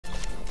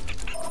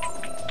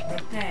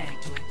Prepare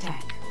to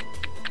attack.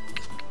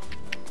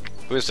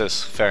 Who is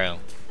this? Pharaoh.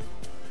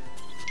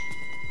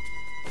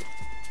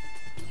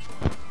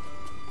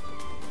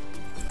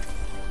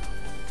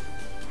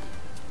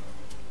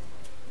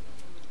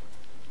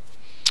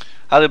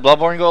 How did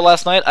Bloodborne go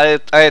last night?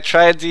 I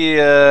tried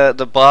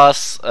the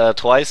boss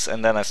twice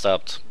and then I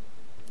stopped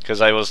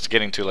because I was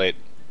getting too late.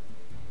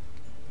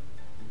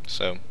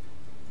 So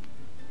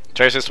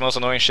Tracer's the most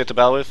annoying shit to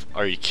battle with.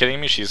 Are you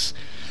kidding me? She's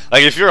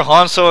like, if you're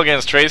Hanzo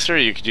against Tracer,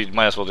 you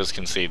might as well just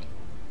concede.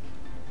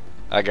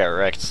 I got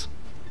wrecked.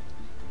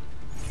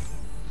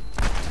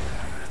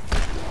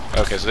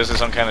 Okay, so this is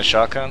some kind of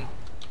shotgun.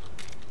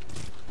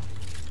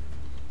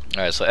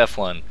 Alright, so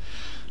F1.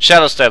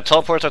 Shadow Step.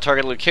 Teleport to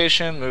target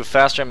location, move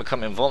faster and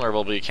become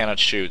invulnerable but you cannot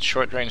shoot.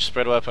 Short range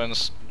spread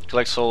weapons.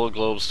 Collect soul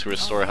globes to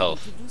restore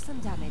health.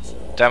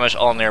 Damage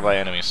all nearby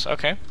enemies.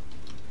 Okay.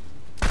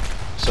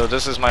 So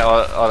this is my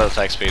auto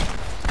attack speed.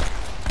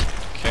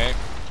 Okay.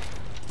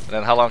 And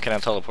then how long can I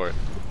teleport?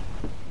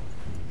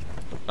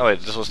 Oh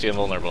wait, this was the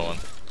invulnerable one.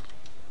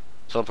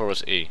 Teleport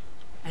was E.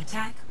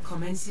 Attack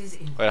commences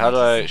in Wait, how do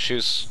I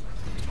choose?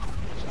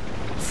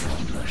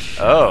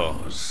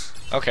 Oh.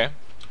 Okay.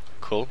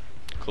 Cool.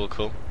 Cool,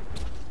 cool.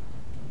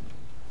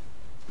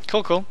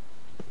 Cool, cool.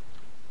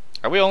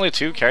 Are we only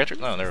 2 characters?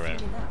 No, never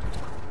mind.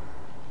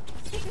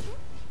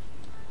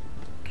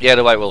 Yeah,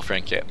 the White Wolf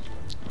rank, yeah.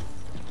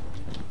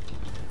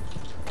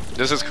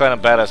 This is kind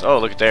of badass. Oh,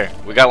 look there.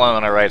 We got one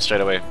on our right straight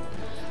away.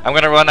 I'm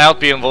gonna run out,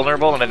 be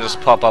invulnerable, and then just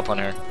pop up on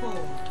her. 4,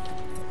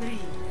 3,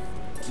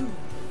 2,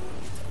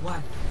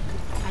 1.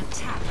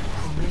 Attack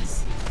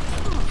commences.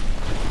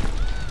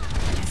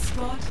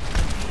 Escort.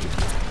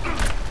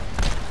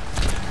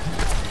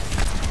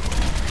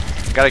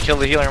 Gotta kill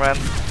the healer, man.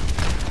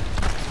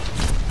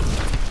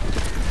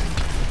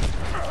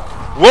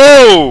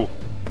 Whoa!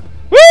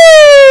 Woo!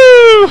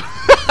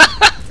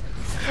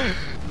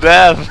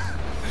 Damn.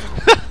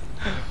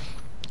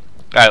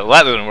 Alright, well,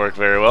 that didn't work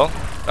very well.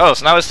 Oh,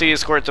 so now it's the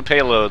escort to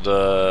payload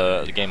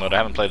game mode. I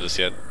haven't played this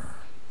yet.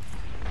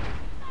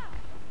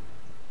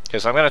 Okay,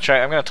 so I'm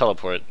gonna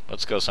teleport.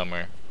 Let's go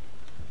somewhere.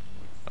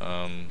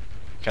 Can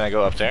I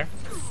go up there?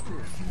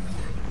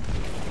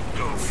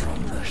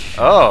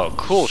 Oh,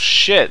 cool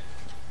shit.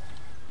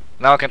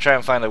 Now I can try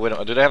and find a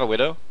widow. Do they have a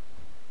widow?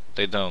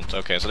 They don't.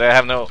 Okay, so they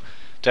have no.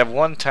 They have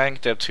 1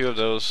 tank. They have 2 of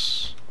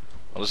those.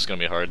 Well, this is gonna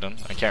be hard then.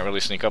 I can't really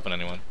sneak up on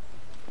anyone.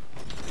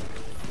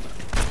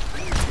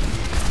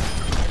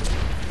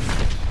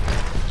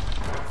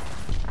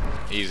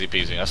 Easy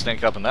peasy. I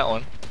sneak up on that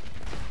one.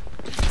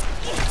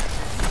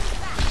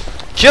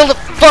 Kill the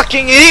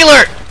fucking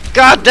healer!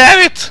 God damn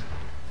it!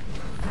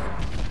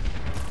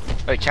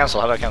 Wait,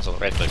 cancel. How do I cancel?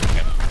 Right click.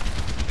 Okay.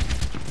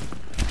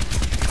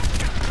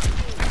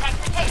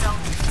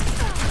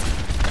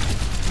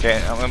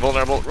 Okay, I'm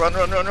invulnerable. Run,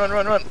 run, run, run,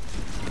 run, run!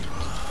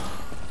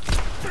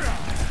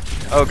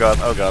 Oh god,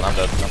 I'm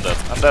dead, I'm dead,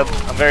 I'm dead,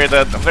 I'm very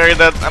dead, I'm very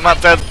dead, I'm not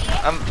dead,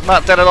 I'm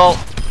not dead at all.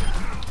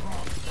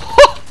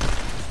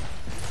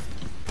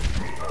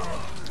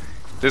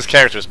 This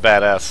character's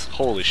badass,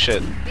 holy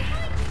shit.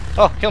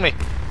 Oh, heal me!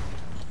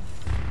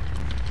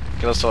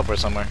 Okay, let's teleport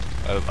somewhere.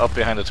 Up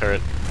behind the turret.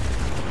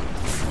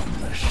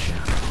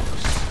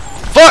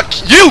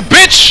 Fuck you,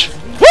 bitch!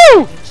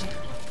 Woo!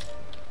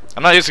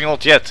 I'm not using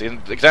ult yet.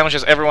 It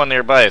damages everyone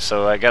nearby,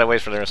 so I gotta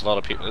wait for there's a lot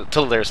of people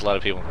till there's a lot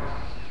of people.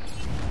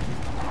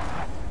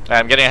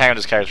 I'm getting a hang of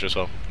this character as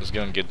well. It's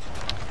going good.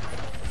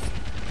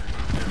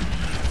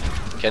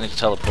 Okay, I need to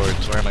teleport.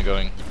 So where am I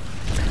going?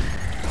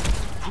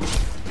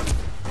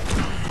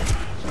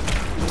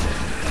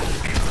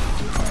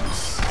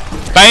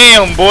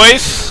 Bam,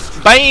 boys!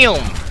 Bam!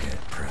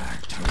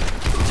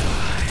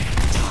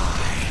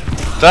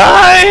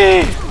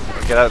 Die!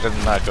 Okay, that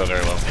did not go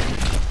very well.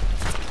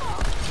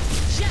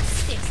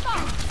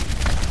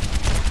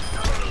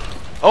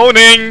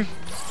 Owning!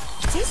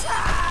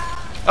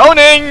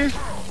 Owning!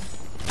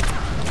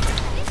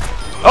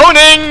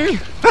 Owning!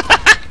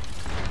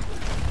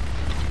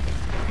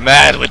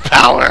 Mad with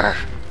power!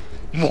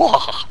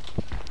 Mwah!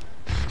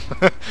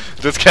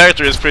 This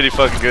character is pretty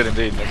fucking good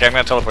indeed. Okay, I'm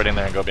gonna teleport in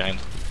there and go behind.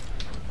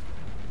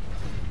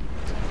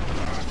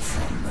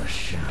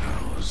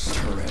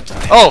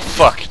 Oh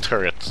fuck,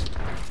 turret.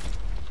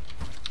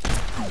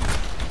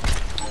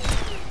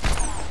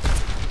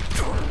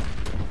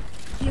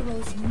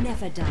 Heroes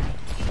never die.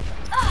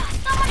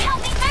 Someone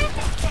help me move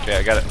this thing. Okay,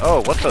 I got it.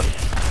 Oh, what the?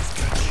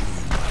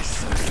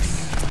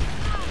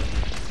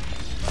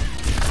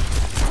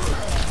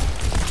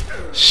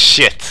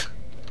 Shit.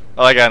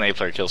 Oh, I got an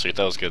A-player kill streak.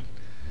 That was good.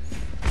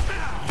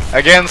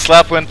 Again,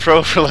 Slap went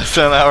pro for less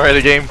than an hour at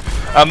a game.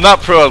 I'm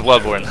not pro at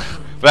Bloodborne,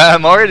 but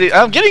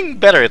I'm getting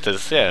better at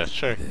this. Yeah,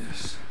 sure.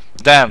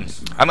 Damn.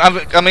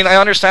 I mean, I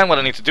understand what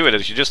I need to do with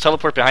it. You just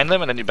teleport behind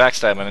them and then you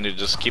backstab them and you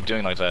just keep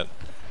doing like that.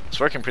 It's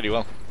working pretty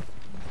well.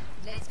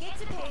 Let's get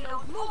to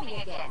payload moving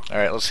again.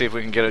 Alright, let's see if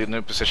we can get a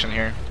new position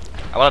here.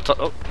 I want to.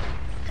 Oh.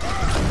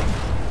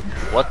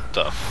 What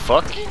the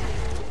fuck?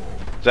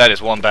 That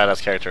is one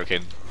badass character.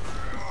 Okay.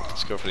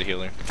 Let's go for the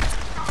healer.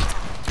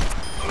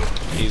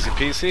 Easy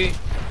peasy.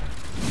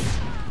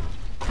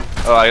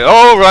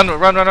 Oh, run.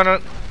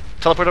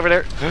 Teleport over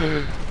there.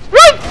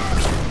 Run!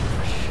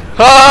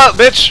 Ha,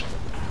 bitch!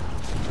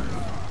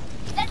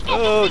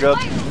 Oh god.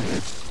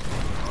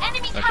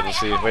 Okay, let's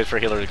see. Wait for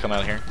healer to come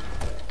out here.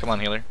 Come on,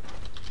 healer.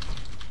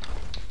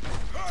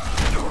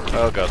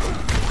 Oh god.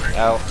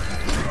 Ow.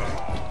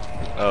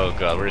 Oh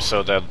god, we're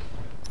so dead.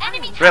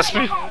 Rest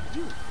me!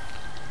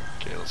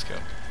 Okay, let's go.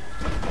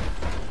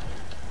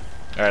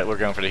 Alright, we're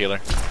going for the healer.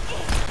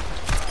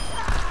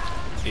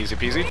 Easy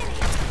peasy.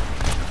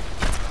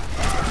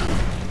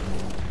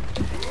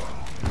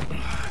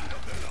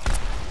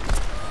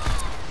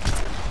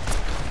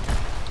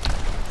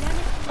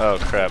 Oh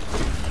crap.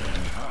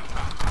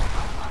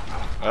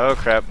 Oh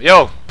crap.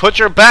 Yo! Put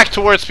your back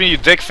towards me, you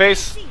dick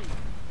face!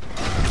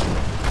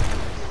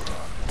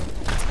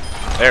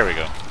 There we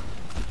go.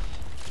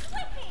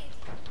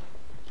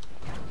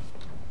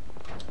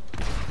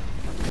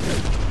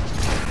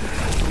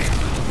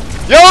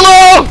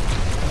 YOLO!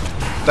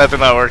 That did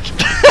not work.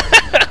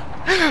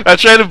 I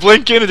tried to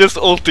blink in and just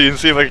ulti and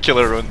see if I could kill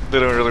everyone.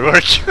 Didn't really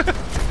work.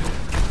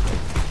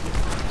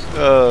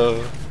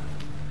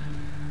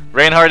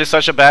 Reinhardt is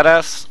such a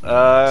badass.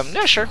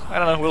 Yeah, sure. I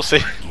don't know. We'll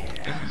see.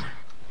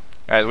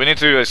 Alright, we need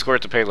to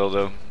escort the payload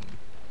though.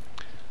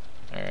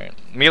 Alright.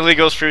 Melee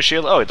goes through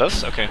shield. Oh, it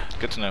does? Okay.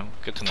 Good to know.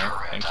 Good to know.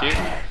 Thank you.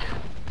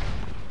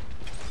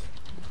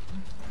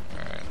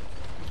 Alright.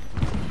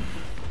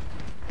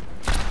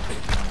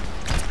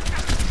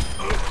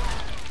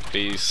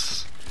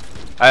 Peace.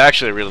 I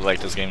actually really like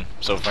this game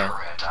so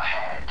far.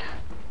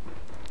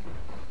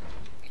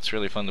 It's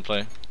really fun to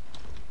play.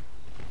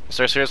 Is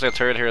there seriously a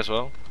turret here as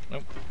well?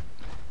 Nope.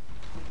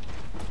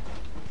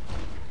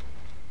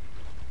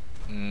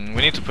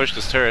 We need to push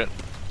this turret.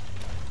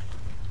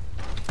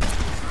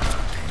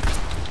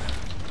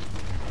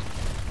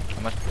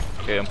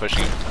 Okay, I'm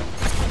pushing it.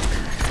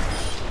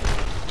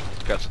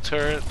 Got the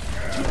turret.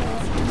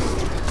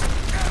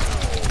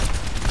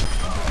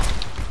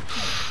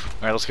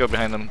 Alright, let's go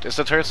behind them. Is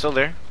the turret still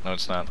there? No,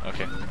 it's not.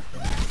 Okay.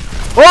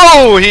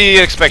 Oh, he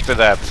expected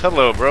that.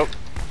 Hello, bro.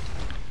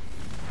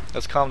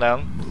 Let's calm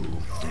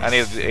down. I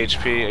need the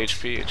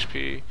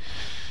HP.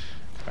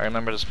 I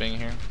remember this being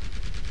here.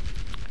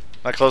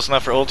 Not close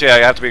enough for ulti? I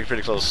have to be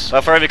pretty close.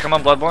 How far have you come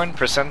on Bloodborne?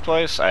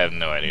 Percent-wise? I have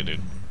no idea, dude.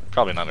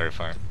 Probably not very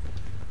far.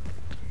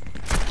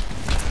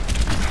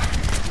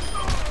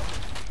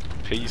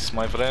 Peace,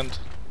 my friend.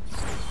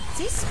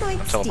 I'm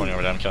teleporting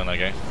over there, I'm killing that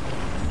guy.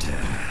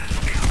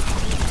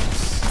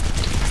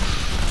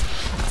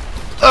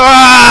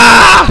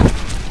 Ah!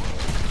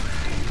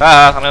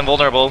 Ah, I'm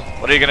invulnerable.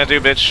 What are you gonna do,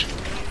 bitch?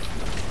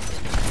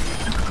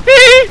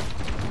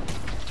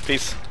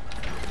 Peace.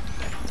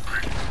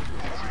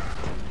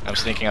 I'm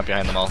sneaking up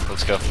behind them all.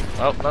 Let's go.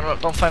 Oh, no,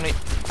 don't find me.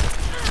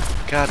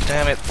 God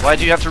damn it. Why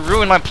do you have to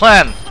ruin my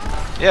plan?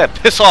 Yeah,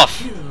 piss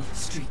off.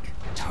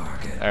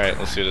 Alright,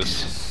 let's do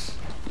this.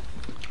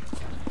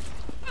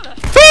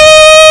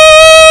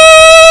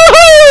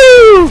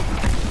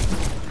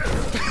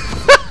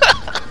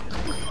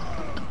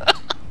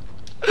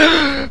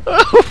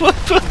 What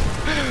the?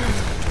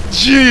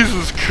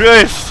 Jesus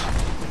Christ!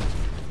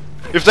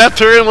 If that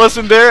turret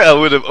wasn't there, I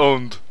would have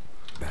owned.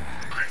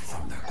 Back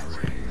from the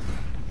grave,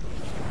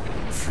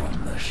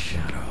 from the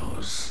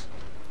shadows.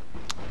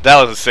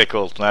 That was a sick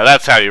ult. Now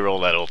that's how you roll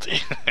that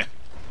ulti.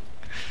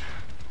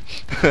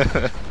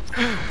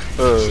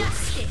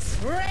 Justice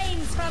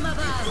reigns from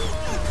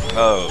above.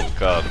 Oh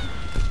god.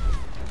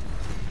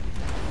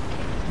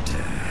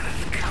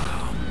 Death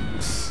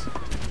comes.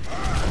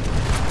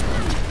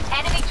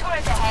 Enemy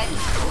turret ahead.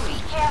 Be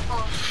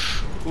careful.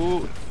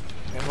 Ooh,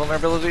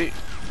 invulnerability.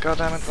 God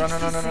damn it, run.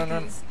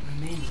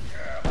 Remaining.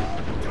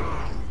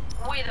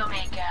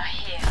 Widowmaker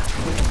here.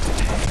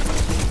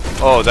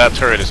 Oh, that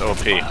turret is OP.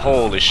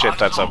 Holy shit,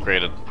 that's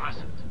upgraded.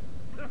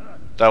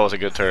 That was a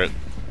good turret.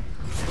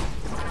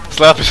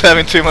 Zlapped is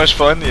having too much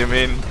fun? You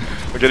mean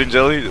we're getting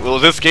jelly? Well,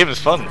 this game is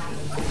fun.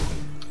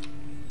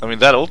 I mean,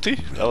 that ulti?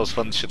 That was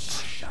fun shit.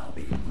 Shall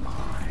be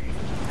mine.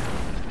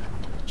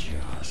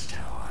 Just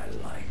how I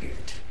like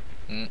it.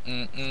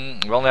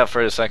 We only have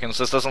 30 seconds.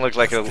 This doesn't look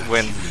like a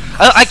win.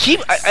 I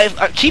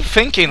keep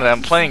thinking that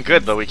I'm playing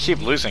good, but we keep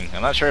losing.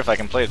 I'm not sure if I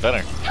can play it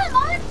better. Come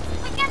on,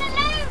 we're gonna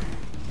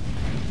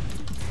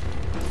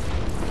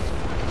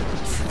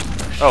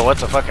lose. Oh, what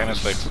the fuck? I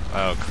misclicked.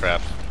 Oh,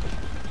 crap.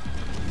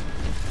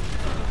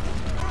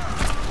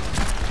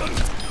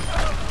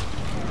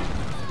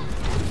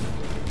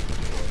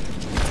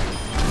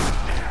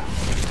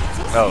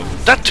 Oh,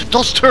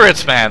 those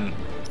turrets, man!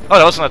 Oh,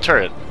 that wasn't a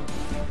turret.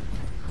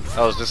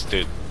 That was this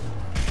dude.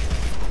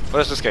 What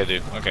does this guy do?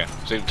 Okay,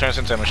 so he turns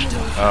into a machine.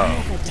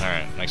 Oh,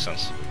 alright, makes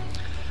sense.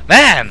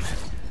 Man!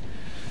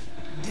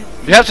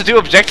 You have to do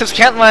objectives?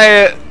 Can't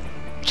my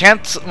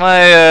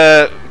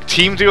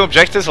team do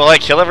objectives while I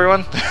kill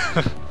everyone?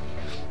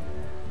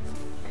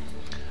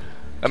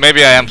 Or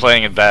maybe I am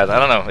playing it bad. I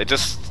don't know.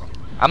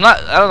 I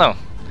don't know.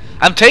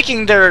 I'm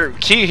taking their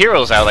key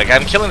heroes out. Like,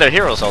 I'm killing their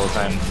heroes all the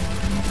time.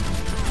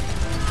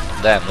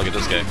 Damn, look at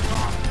this guy.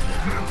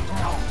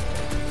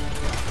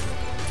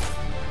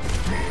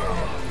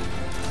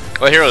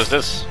 What hero is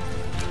this?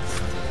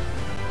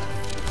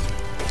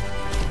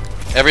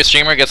 Every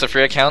streamer gets a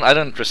free account. I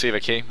didn't receive a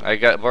key. I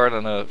got borrowed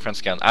on a friend's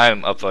account.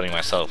 I'm upvoting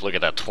myself. Look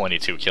at that,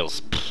 22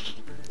 kills. Pfft.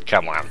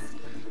 Come on.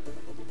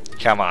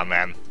 Come on,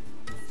 man.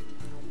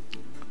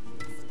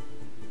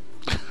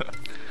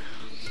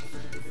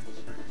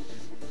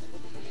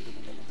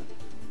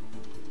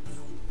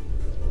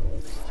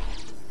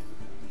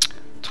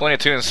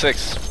 (22 and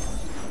 6).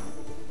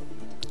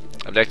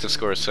 Objective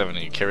score is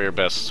 70. Carry your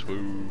best.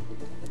 Woo.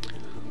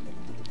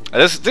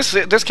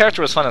 This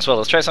character was fun as well.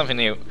 Let's try something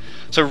new.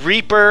 So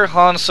Reaper,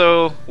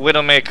 Hanzo,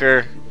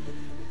 Widowmaker,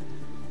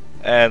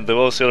 and what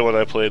was the other one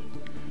I played?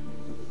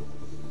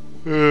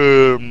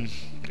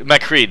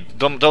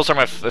 McCreed. Those are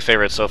my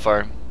favorites so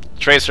far.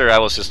 Tracer, I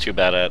was just too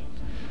bad at.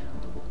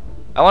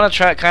 I want to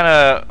try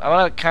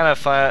kind of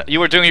find. You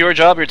were doing your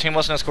job. Your team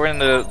wasn't escorting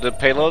the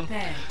payload.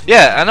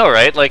 Yeah, I know,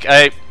 right? Like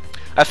I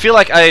feel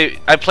like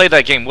I played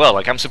that game well.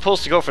 Like I'm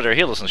supposed to go for their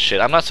heals and shit.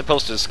 I'm not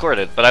supposed to escort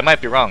it, but I might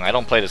be wrong. I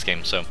don't play this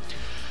game, so.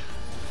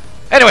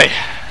 Anyway,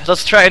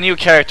 let's try a new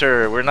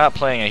character. We're not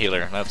playing a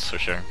healer, that's for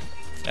sure.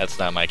 That's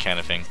not my kind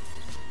of thing.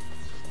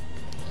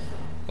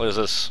 What is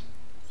this?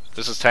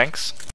 This is tanks?